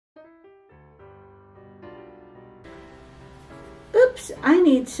Oops, I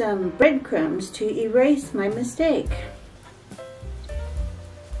need some breadcrumbs to erase my mistake.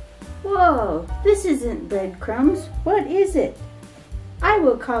 Whoa, this isn't breadcrumbs. What is it? I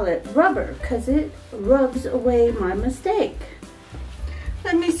will call it rubber because it rubs away my mistake.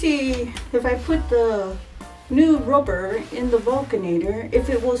 Let me see if I put the new rubber in the Vulcanator, if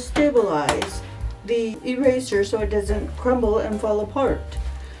it will stabilize the eraser so it doesn't crumble and fall apart.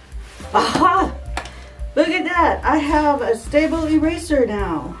 Aha! Look at that! I have a stable eraser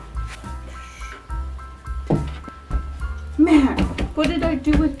now. Man, what did I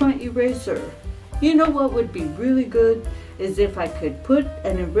do with my eraser? You know what would be really good is if I could put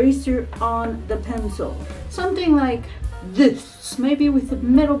an eraser on the pencil. Something like this, maybe with a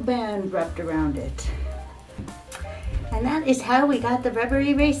metal band wrapped around it. And that is how we got the rubber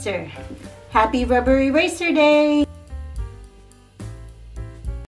eraser. Happy Rubber Eraser Day!